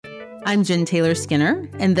I'm Jen Taylor Skinner,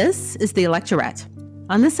 and this is The Electorate.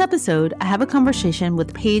 On this episode, I have a conversation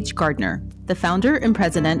with Paige Gardner, the founder and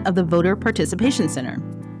president of the Voter Participation Center.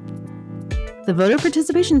 The Voter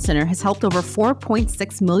Participation Center has helped over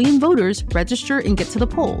 4.6 million voters register and get to the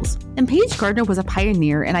polls. And Paige Gardner was a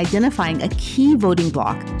pioneer in identifying a key voting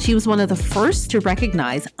bloc. She was one of the first to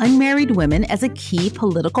recognize unmarried women as a key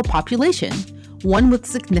political population, one with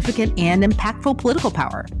significant and impactful political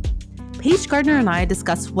power. Paige Gardner and I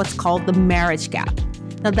discussed what's called the marriage gap.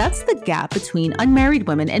 Now, that's the gap between unmarried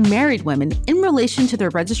women and married women in relation to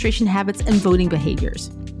their registration habits and voting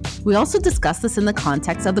behaviors. We also discussed this in the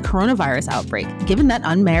context of the coronavirus outbreak, given that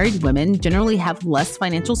unmarried women generally have less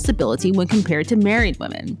financial stability when compared to married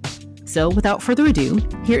women. So without further ado,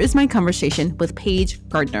 here is my conversation with Paige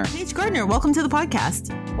Gardner. Paige Gardner, welcome to the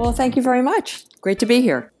podcast. Well, thank you very much. Great to be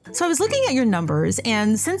here. So I was looking at your numbers,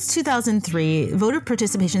 and since 2003, Voter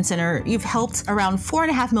Participation Center, you've helped around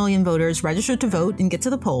 4.5 million voters register to vote and get to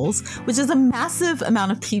the polls, which is a massive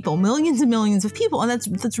amount of people, millions and millions of people, and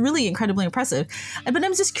that's really incredibly impressive. But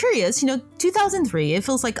I'm just curious, 2003, it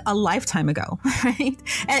feels like a lifetime ago, right?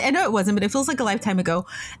 And I know it wasn't, but it feels like a lifetime ago.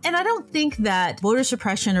 And I don't think that voter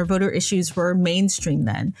suppression or voter issues were mainstream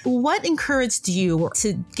then. What encouraged you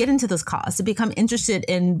to get into this cause, to become interested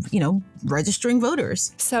in, registering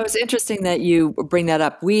voters? So it's interesting that you bring that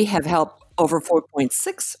up. We have helped over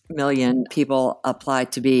 4.6 million people apply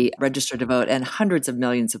to be registered to vote and hundreds of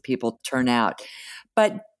millions of people turn out.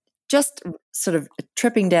 But just sort of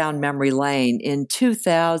tripping down memory lane, in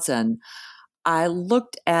 2000, I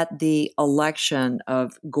looked at the election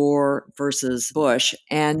of Gore versus Bush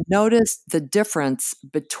and noticed the difference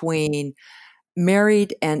between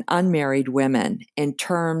married and unmarried women in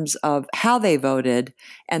terms of how they voted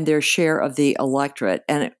and their share of the electorate.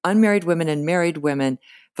 And unmarried women and married women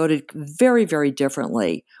voted very, very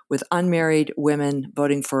differently, with unmarried women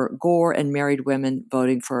voting for Gore and married women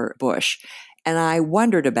voting for Bush. And I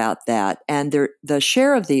wondered about that. And the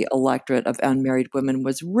share of the electorate of unmarried women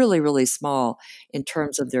was really, really small in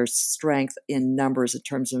terms of their strength in numbers, in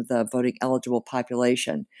terms of the voting eligible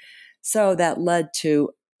population. So that led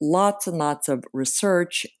to lots and lots of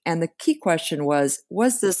research. And the key question was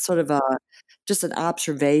this sort of just an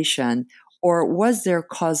observation, or was there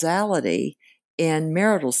causality in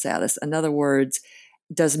marital status? In other words,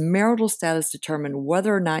 does marital status determine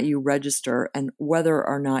whether or not you register and whether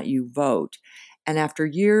or not you vote? And after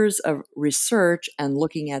years of research and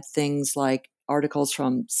looking at things like articles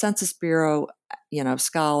from Census Bureau,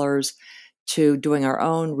 scholars, to doing our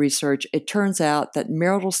own research, it turns out that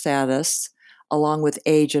marital status, along with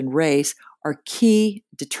age and race, are key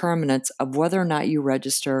determinants of whether or not you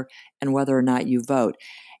register and whether or not you vote.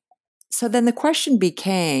 So then the question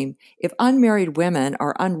became, if unmarried women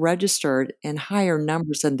are unregistered in higher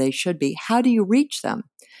numbers than they should be, how do you reach them?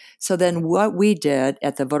 So then what we did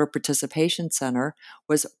at the Voter Participation Center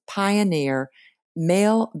was pioneer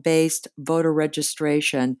mail-based voter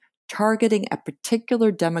registration targeting a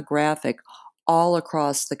particular demographic all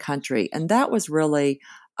across the country. And that was really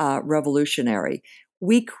revolutionary.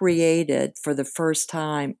 We created for the first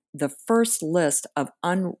time the first list of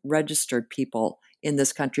unregistered people in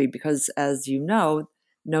this country because, as you know,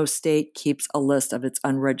 no state keeps a list of its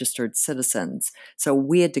unregistered citizens. So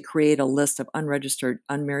we had to create a list of unregistered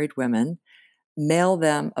unmarried women, mail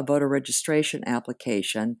them a voter registration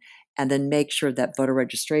application, and then make sure that voter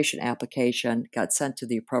registration application got sent to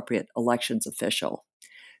the appropriate elections official.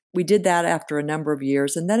 We did that after a number of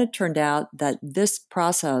years, and then it turned out that this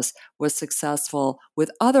process was successful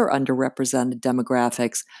with other underrepresented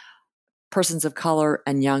demographics, persons of color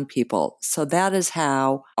and young people. So that is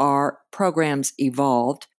how our programs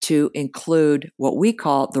evolved to include what we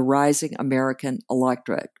call the rising American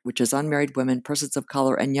electorate, which is unmarried women, persons of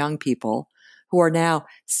color, and young people, who are now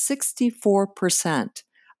 64%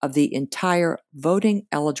 of the entire voting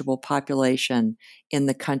eligible population in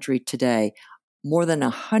the country today. More than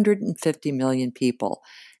 150 million people.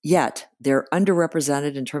 Yet they're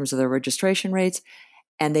underrepresented in terms of their registration rates,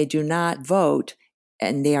 and they do not vote,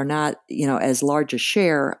 and they are not, as large a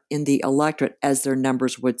share in the electorate as their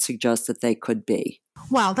numbers would suggest that they could be.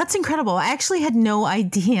 Wow, that's incredible. I actually had no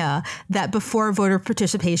idea that before voter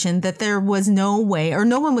participation that there was no way or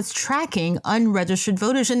no one was tracking unregistered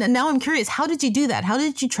voters. And now I'm curious, how did you do that? How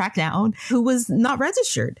did you track down who was not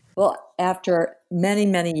registered? Well, after many,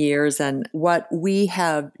 many years, and what we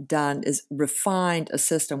have done is refined a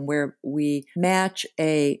system where we match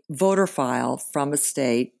a voter file from a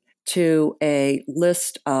state to a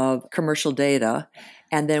list of commercial data,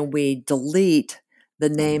 and then we delete the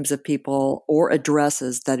names of people or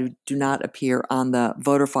addresses that do not appear on the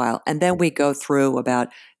voter file. And then we go through about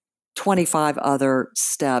 25 other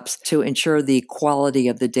steps to ensure the quality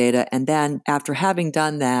of the data. And then after having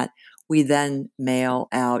done that, we then mail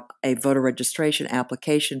out a voter registration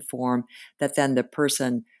application form that then the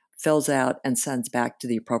person fills out and sends back to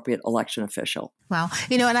the appropriate election official. Wow.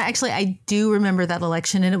 And I do remember that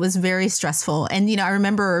election, and it was very stressful. And, I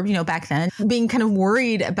remember, back then being kind of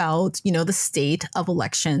worried about, the state of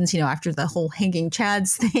elections, after the whole hanging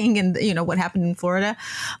chads thing and, what happened in Florida.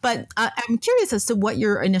 But I'm curious as to what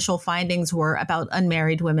your initial findings were about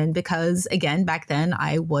unmarried women, because again, back then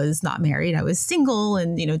I was not married. I was single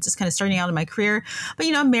and, just kind of starting out in my career. But,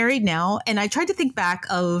 I'm married now. And I tried to think back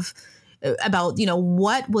about,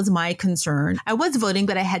 what was my concern. I was voting,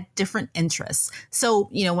 but I had different interests. So,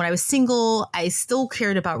 when I was single, I still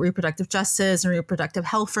cared about reproductive justice and reproductive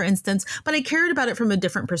health, for instance, but I cared about it from a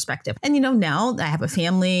different perspective. And, now I have a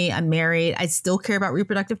family, I'm married, I still care about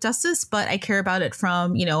reproductive justice, but I care about it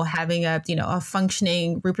from, having a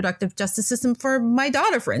functioning reproductive justice system for my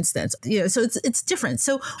daughter, for instance. So it's different.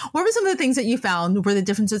 So what were some of the things that you found were the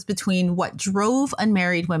differences between what drove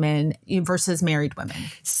unmarried women versus married women?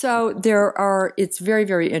 So it's very,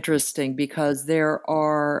 very interesting because there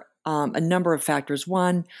are a number of factors.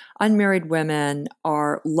 One, unmarried women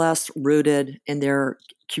are less rooted in their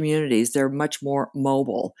communities. They're much more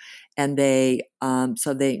mobile, and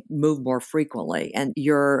so they move more frequently. And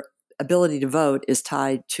your ability to vote is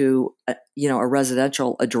tied to a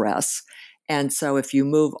residential address. And so if you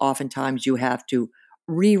move, oftentimes you have to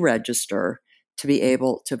re-register to be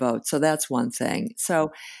able to vote. So that's one thing.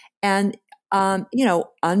 So, and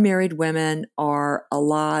unmarried women are a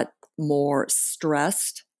lot more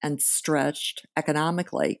stressed and stretched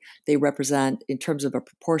economically. They represent, in terms of a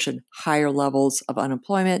proportion, higher levels of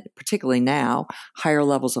unemployment, particularly now, higher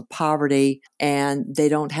levels of poverty, and they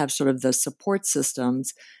don't have sort of the support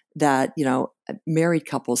systems that, married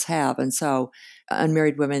couples have. And so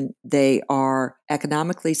unmarried women, they are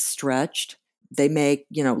economically stretched. They make,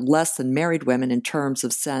 less than married women in terms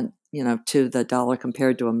of to the dollar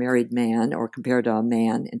compared to a married man or compared to a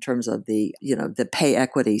man in terms of the pay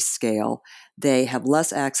equity scale. They have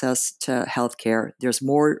less access to health care. There's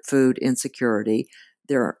more food insecurity.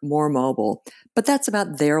 They're more mobile, but that's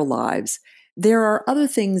about their lives. There are other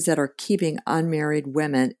things that are keeping unmarried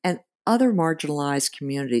women and other marginalized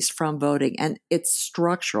communities from voting, and it's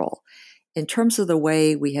structural. In terms of the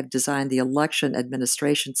way we have designed the election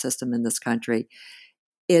administration system in this country,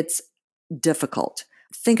 it's difficult.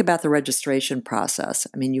 Think about the registration process.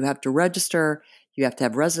 I mean, you have to register, you have to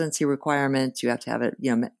have residency requirements, you have to have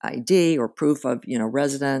ID or proof of,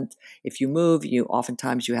 resident. If you move,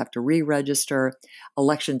 oftentimes you have to re-register.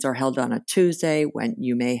 Elections are held on a Tuesday when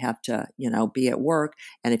you may have to, be at work.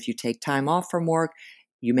 And if you take time off from work,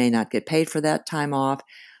 you may not get paid for that time off.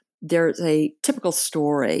 There's a typical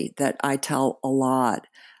story that I tell a lot.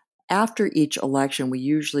 After each election, we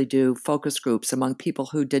usually do focus groups among people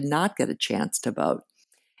who did not get a chance to vote.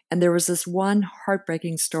 And there was this one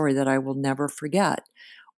heartbreaking story that I will never forget,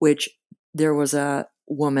 which there was a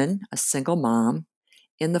woman, a single mom,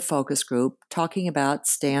 in the focus group talking about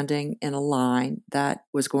standing in a line that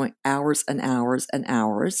was going hours and hours and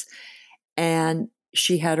hours. And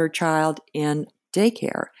she had her child in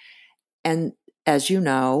daycare. And as you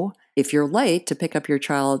know, if you're late to pick up your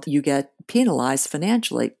child, you get penalized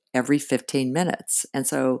financially every 15 minutes. And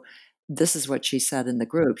so this is what she said in the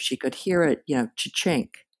group. She could hear it, cha-chink,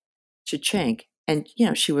 cha-chink. And,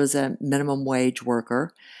 she was a minimum wage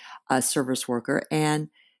worker, a service worker, and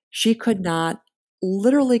she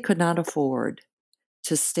literally could not afford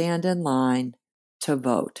to stand in line to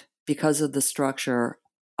vote because of the structure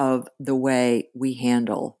of the way we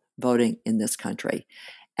handle voting in this country.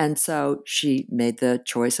 And so she made the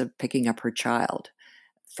choice of picking up her child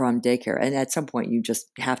from daycare. And at some point, you just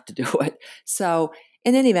have to do it. So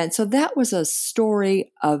in any event, so that was a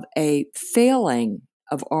story of a failing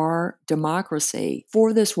of our democracy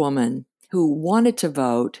for this woman who wanted to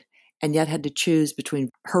vote and yet had to choose between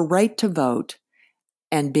her right to vote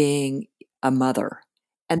and being a mother.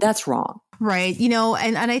 And that's wrong. Right.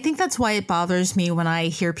 And I think that's why it bothers me when I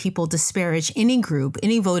hear people disparage any group,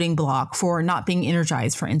 any voting bloc for not being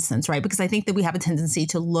energized, for instance, right? Because I think that we have a tendency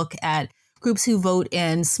to look at groups who vote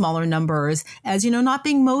in smaller numbers as, not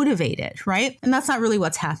being motivated, right? And that's not really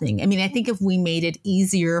what's happening. I mean, I think if we made it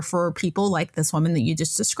easier for people like this woman that you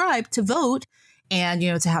just described to vote and,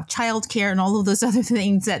 to have childcare and all of those other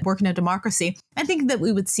things that work in a democracy, I think that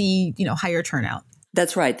we would see, higher turnout.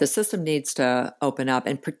 That's right. The system needs to open up,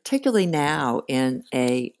 and particularly now in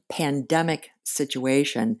a pandemic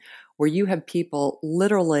situation where you have people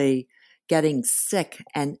literally getting sick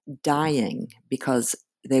and dying because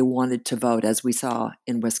they wanted to vote, as we saw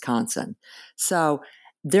in Wisconsin. So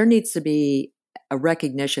there needs to be a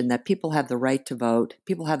recognition that people have the right to vote.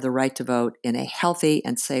 People have the right to vote in a healthy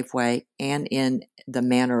and safe way and in the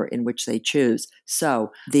manner in which they choose.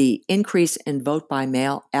 So the increase in vote by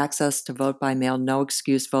mail, access to vote by mail, no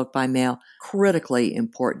excuse vote by mail, critically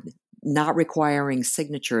important. Not requiring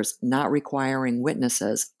signatures, not requiring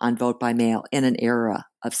witnesses on vote by mail in an era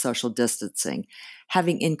of social distancing.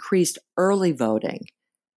 Having increased early voting,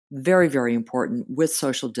 very, very important with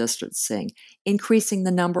social distancing, increasing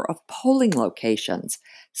the number of polling locations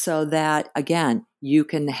so that, again, you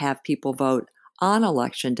can have people vote on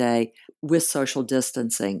election day with social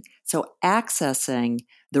distancing. So accessing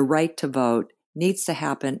the right to vote needs to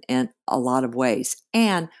happen in a lot of ways.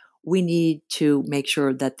 And we need to make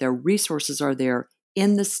sure that their resources are there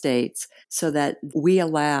in the states so that we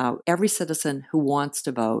allow every citizen who wants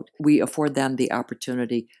to vote, we afford them the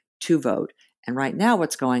opportunity to vote. And right now,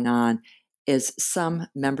 what's going on is some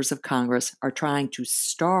members of Congress are trying to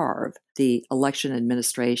starve the election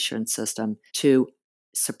administration system to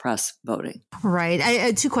suppress voting. Right. I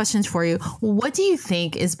had two questions for you. What do you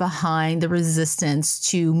think is behind the resistance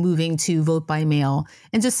to moving to vote by mail?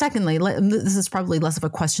 And just secondly, this is probably less of a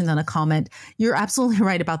question than a comment. You're absolutely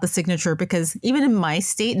right about the signature, because even in my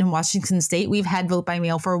state, in Washington state, we've had vote by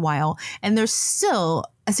mail for a while, and there's still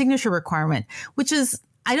a signature requirement, which is,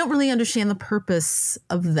 I don't really understand the purpose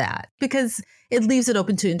of that, because it leaves it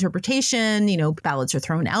open to interpretation. Ballots are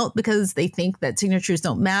thrown out because they think that signatures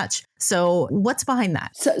don't match. So what's behind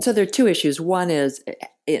that? So there are two issues. One is,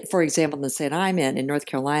 for example, in the state I'm in North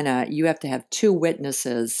Carolina, you have to have two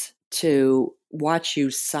witnesses to watch you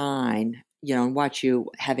sign, and watch you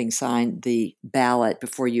having signed the ballot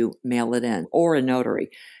before you mail it in, or a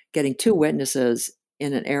notary. Getting two witnesses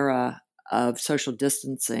in an era of social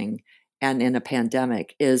distancing and in a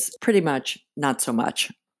pandemic is pretty much not so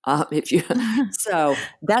much. So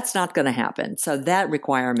that's not going to happen. So that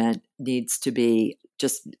requirement needs to be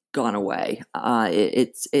just gone away.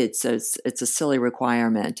 It's a silly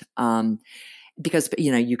requirement. Because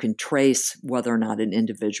you can trace whether or not an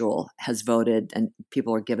individual has voted, and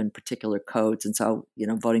people are given particular codes. And so,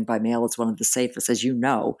 voting by mail is one of the safest, as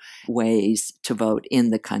ways to vote in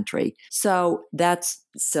the country. So that's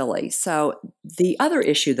silly. So the other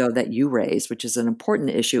issue, though, that you raised, which is an important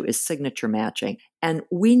issue, is signature matching. And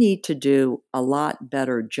we need to do a lot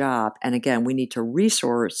better job. And again, we need to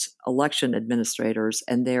resource election administrators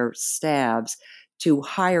and their staffs to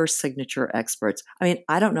hire signature experts. I mean,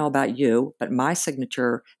 I don't know about you, but my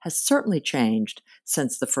signature has certainly changed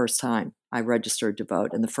since the first time I registered to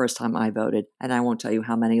vote and the first time I voted. And I won't tell you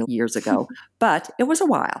how many years ago, but it was a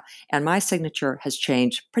while. And my signature has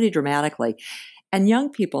changed pretty dramatically. And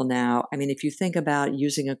young people now, I mean, if you think about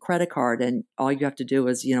using a credit card and all you have to do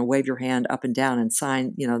is, wave your hand up and down and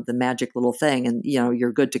sign, the magic little thing and,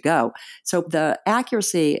 you're good to go. So the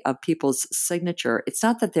accuracy of people's signature, it's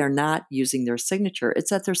not that they're not using their signature, it's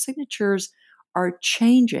that their signatures are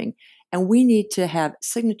changing. And we need to have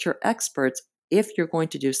signature experts, if you're going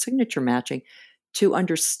to do signature matching, to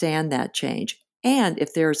understand that change. And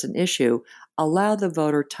if there's an issue, allow the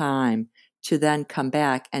voter time to then come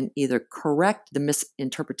back and either correct the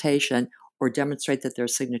misinterpretation or demonstrate that their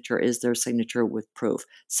signature is their signature with proof.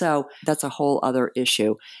 So that's a whole other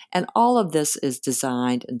issue. And all of this is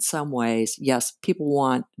designed in some ways. Yes, people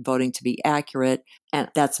want voting to be accurate, and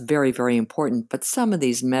that's very, very important. But some of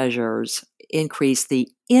these measures increase the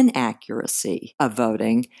inaccuracy of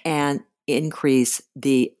voting and increase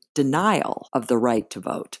the denial of the right to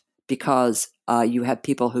vote, because you have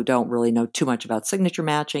people who don't really know too much about signature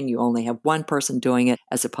matching. You only have one person doing it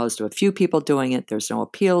as opposed to a few people doing it. There's no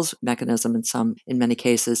appeals mechanism in many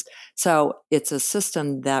cases. So it's a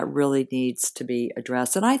system that really needs to be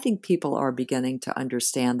addressed. And I think people are beginning to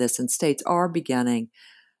understand this, and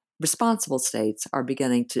responsible states are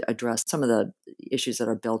beginning to address some of the issues that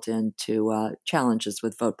are built into challenges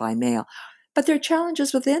with vote by mail. But there are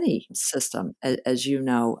challenges with any system, as you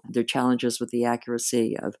know. There are challenges with the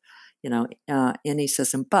accuracy of, any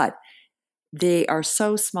system. But they are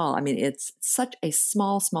so small. I mean, it's such a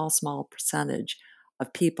small percentage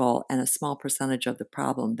of people and a small percentage of the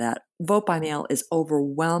problem that vote by mail is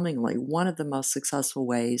overwhelmingly one of the most successful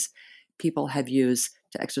ways people have used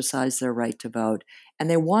to exercise their right to vote. And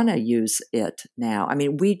they want to use it now. I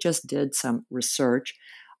mean, we just did some research.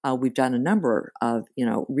 We've done a number of,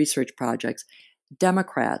 research projects.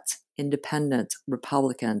 Democrats, independents,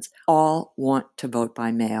 Republicans all want to vote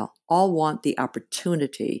by mail, all want the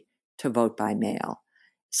opportunity to vote by mail.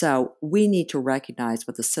 So we need to recognize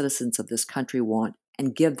what the citizens of this country want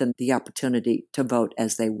and give them the opportunity to vote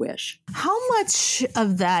as they wish. How much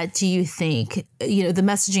of that do you think, the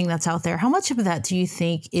messaging that's out there, how much of that do you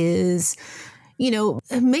think is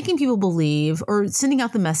making people believe or sending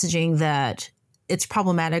out the messaging that it's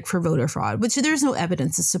problematic for voter fraud, which there's no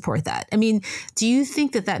evidence to support that. I mean, do you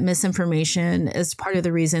think that misinformation is part of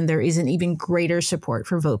the reason there isn't even greater support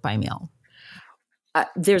for vote by mail?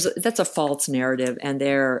 That's a false narrative, and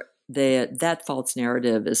that false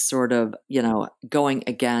narrative is sort of going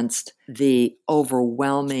against the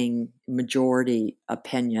overwhelming majority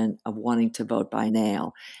opinion of wanting to vote by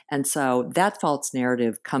mail. And so that false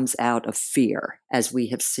narrative comes out of fear, as we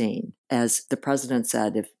have seen. As the president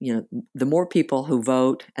said, if the more people who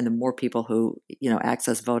vote and the more people who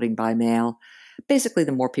access voting by mail, basically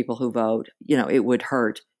the more people who vote, it would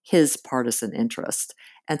hurt his partisan interest.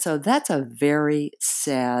 And so that's a very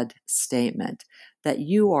sad statement, that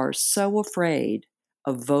you are so afraid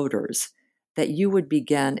of voters that you would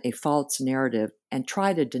begin a false narrative and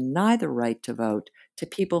try to deny the right to vote to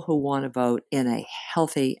people who want to vote in a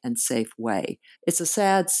healthy and safe way. It's a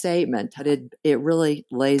sad statement, but it really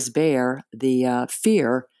lays bare the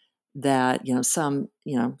fear that some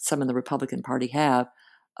in the Republican Party have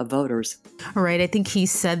of voters. All right. I think he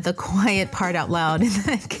said the quiet part out loud in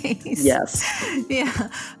that case. Yes. Yeah.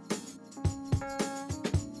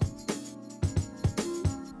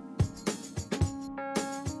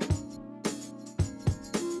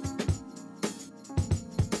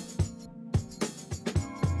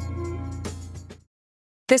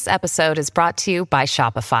 This episode is brought to you by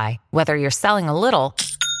Shopify. Whether you're selling a little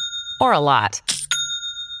or a lot,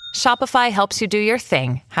 Shopify helps you do your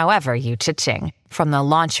thing, however you cha-ching. From the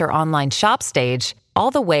launch your online shop stage,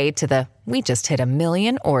 all the way to the we just hit 1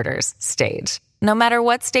 million orders stage. No matter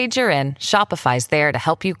what stage you're in, Shopify's there to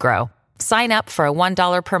help you grow. Sign up for a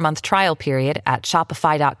 $1 per month trial period at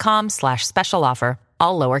shopify.com/special offer,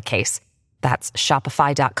 all lowercase. That's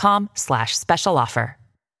shopify.com/special offer.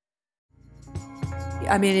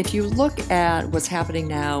 I mean, if you look at what's happening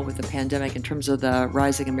now with the pandemic in terms of the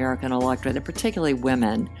rising American electorate, and particularly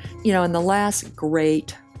women, in the last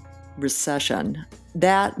great recession,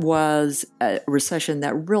 that was a recession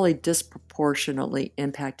that really disproportionately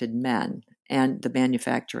impacted men and the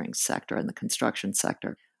manufacturing sector and the construction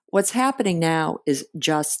sector. What's happening now is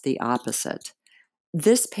just the opposite.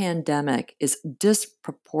 This pandemic is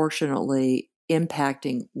disproportionately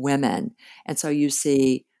impacting women. And so you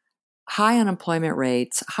see higher unemployment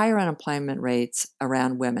rates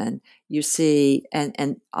around women. You see,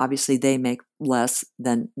 and obviously they make less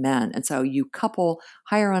than men. And so you couple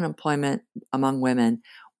higher unemployment among women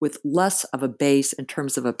with less of a base in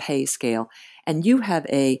terms of a pay scale, and you have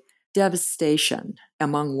a devastation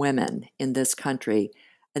among women in this country,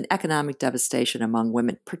 an economic devastation among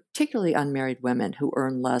women, particularly unmarried women who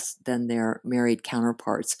earn less than their married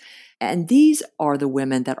counterparts. And these are the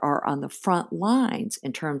women that are on the front lines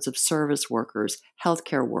in terms of service workers,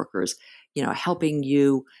 healthcare workers, helping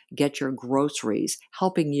you get your groceries,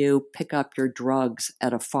 helping you pick up your drugs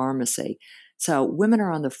at a pharmacy. So women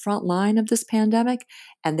are on the front line of this pandemic,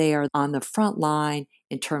 and they are on the front line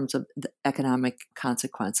in terms of the economic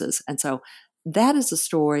consequences. And so that is a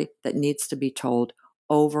story that needs to be told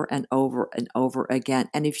over and over and over again.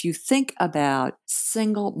 And if you think about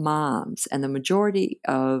single moms, and the majority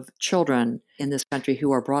of children in this country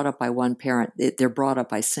who are brought up by one parent, they're brought up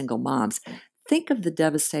by single moms. Think of the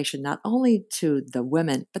devastation not only to the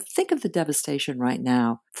women, but think of the devastation right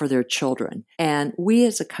now for their children. And we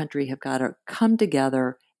as a country have got to come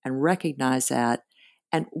together and recognize that,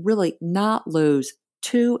 and really not lose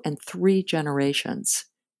 2 and 3 generations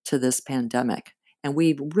to this pandemic. And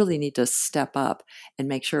we really need to step up and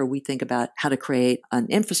make sure we think about how to create an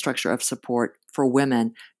infrastructure of support for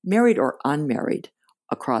women, married or unmarried,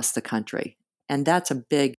 across the country. And that's a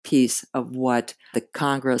big piece of what the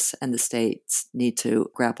Congress and the states need to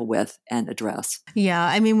grapple with and address. Yeah.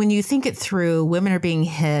 I mean, when you think it through, women are being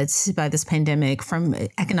hit by this pandemic from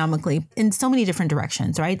economically in so many different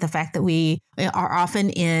directions, right? The fact that we are often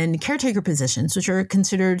in caretaker positions, which are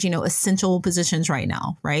considered, essential positions right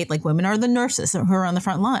now, right? Like women are the nurses who are on the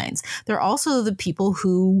front lines. They're also the people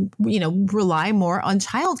who, rely more on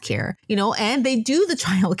childcare, and they do the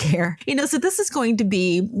childcare, so this is going to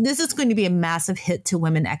be a massive hit to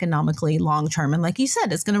women economically long term. And like you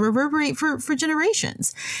said, it's going to reverberate for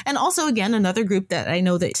generations. And also, again, another group that I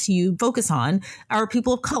know that you focus on are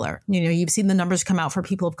people of color. You've seen the numbers come out for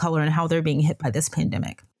people of color and how they're being hit by this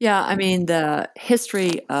pandemic. Yeah, I mean, the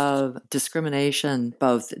history of discrimination,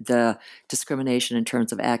 both the discrimination in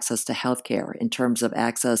terms of access to healthcare, in terms of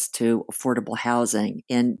access to affordable housing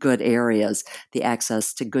in good areas, the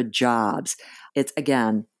access to good jobs.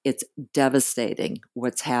 It's devastating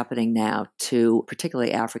what's happening now to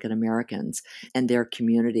particularly African Americans and their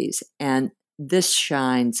communities. And this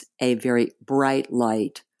shines a very bright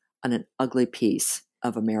light an ugly piece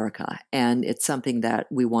of America. And it's something that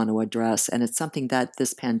we want to address. And it's something that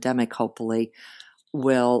this pandemic hopefully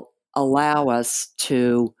will allow us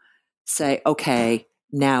to say, okay,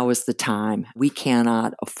 now is the time. We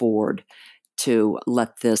cannot afford to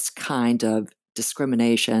let this kind of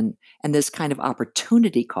discrimination and this kind of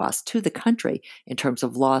opportunity cost to the country in terms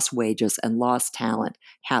of lost wages and lost talent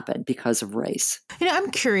happen because of race.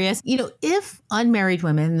 I'm curious, if unmarried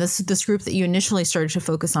women, this group that you initially started to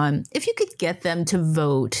focus on, if you could get them to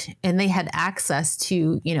vote and they had access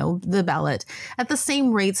to, the ballot at the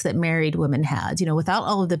same rates that married women had, without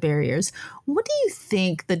all of the barriers, what do you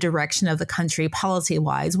think the direction of the country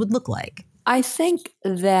policy-wise would look like? I think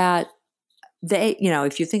that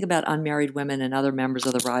if you think about unmarried women and other members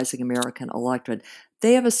of the rising American electorate,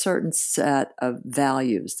 they have a certain set of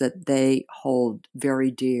values that they hold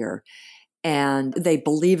very dear. And they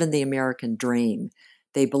believe in the American dream.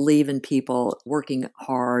 They believe in people working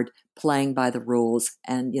hard, playing by the rules,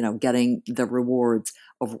 and, getting the rewards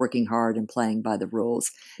of working hard and playing by the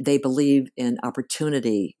rules. They believe in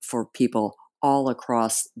opportunity for people all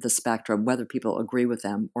across the spectrum, whether people agree with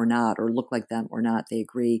them or not, or look like them or not, they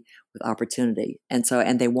agree with opportunity. And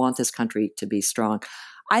they want this country to be strong.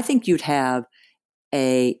 I think you'd have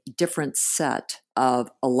a different set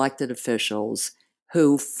of elected officials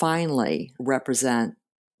who finally represent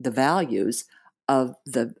the values of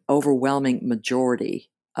the overwhelming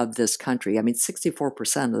majority of this country.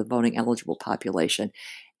 64% of the voting eligible population.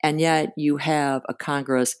 And yet you have a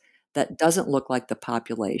Congress that doesn't look like the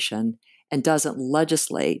population and doesn't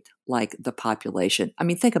legislate like the population.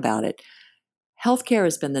 Think about it. Healthcare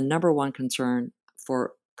has been the number one concern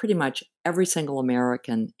for pretty much every single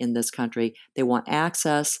American in this country. They want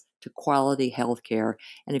access to quality healthcare.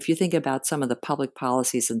 And if you think about some of the public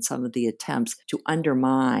policies and some of the attempts to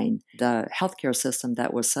undermine the healthcare system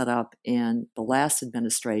that was set up in the last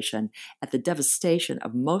administration, at the devastation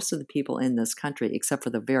of most of the people in this country, except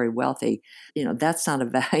for the very wealthy, that's not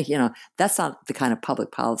that's not the kind of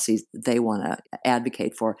public policies they want to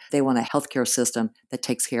advocate for. They want a healthcare system that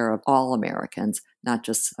takes care of all Americans, not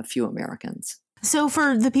just a few Americans. So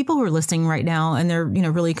for the people who are listening right now and they're,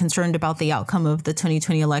 really concerned about the outcome of the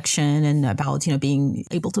 2020 election and about, being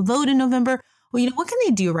able to vote in November, well, what can they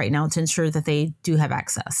do right now to ensure that they do have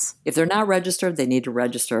access? If they're not registered, they need to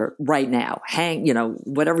register right now.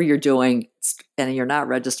 Whatever you're doing and you're not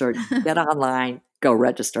registered, get online, go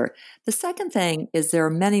register. The second thing is there are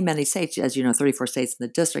many, many states, as you know, 34 states in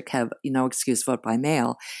the district have no excuse vote by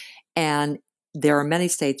mail. And there are many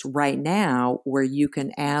states right now where you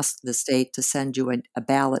can ask the state to send you a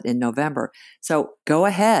ballot in November. So go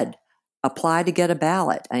ahead, apply to get a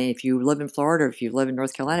ballot. If you live in Florida, or if you live in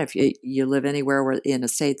North Carolina, if you live anywhere in a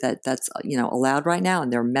state that's allowed right now,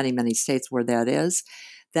 and there are many, many states where that is,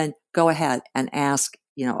 then go ahead and ask,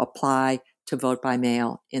 apply to vote by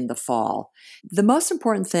mail in the fall. The most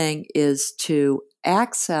important thing is to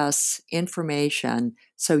access information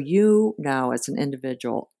so you know as an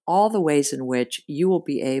individual all the ways in which you will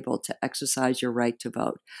be able to exercise your right to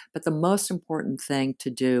vote. But the most important thing to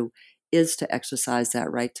do is to exercise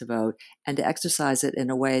that right to vote and to exercise it in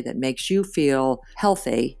a way that makes you feel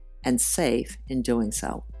healthy and safe in doing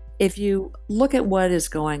so. If you look at what is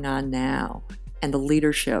going on now and the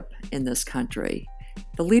leadership in this country,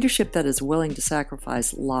 the leadership that is willing to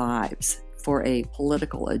sacrifice lives for a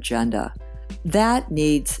political agenda, that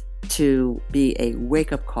needs to be a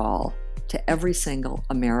wake-up call to every single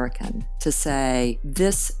American to say,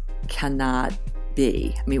 this cannot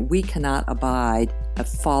be. We cannot abide a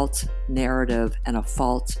false narrative and a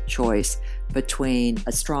false choice between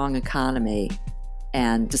a strong economy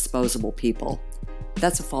and disposable people.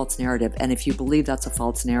 That's a false narrative. And if you believe that's a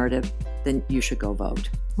false narrative, then you should go vote.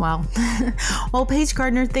 Wow. Well, Paige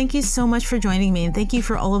Gardner, thank you so much for joining me. And thank you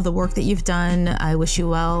for all of the work that you've done. I wish you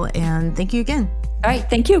well. And thank you again. All right.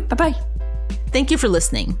 Thank you. Bye-bye. Thank you for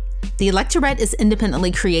listening. The Electorette is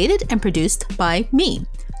independently created and produced by me,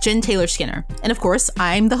 Jen Taylor Skinner. And of course,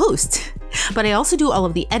 I'm the host. But I also do all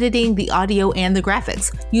of the editing, the audio, and the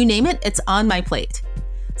graphics. You name it, it's on my plate.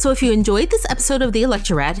 So if you enjoyed this episode of The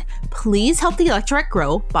Electorette, please help The Electorette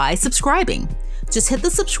grow by subscribing. Just hit the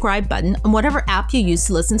subscribe button on whatever app you use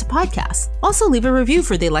to listen to podcasts. Also leave a review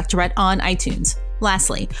for The Electorette on iTunes.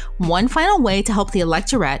 Lastly, one final way to help The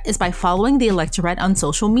Electorette is by following The Electorette on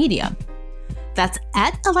social media. That's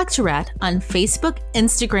 @Electorette on Facebook,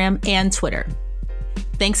 Instagram, and Twitter.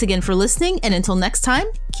 Thanks again for listening, and until next time,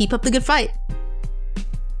 keep up the good fight.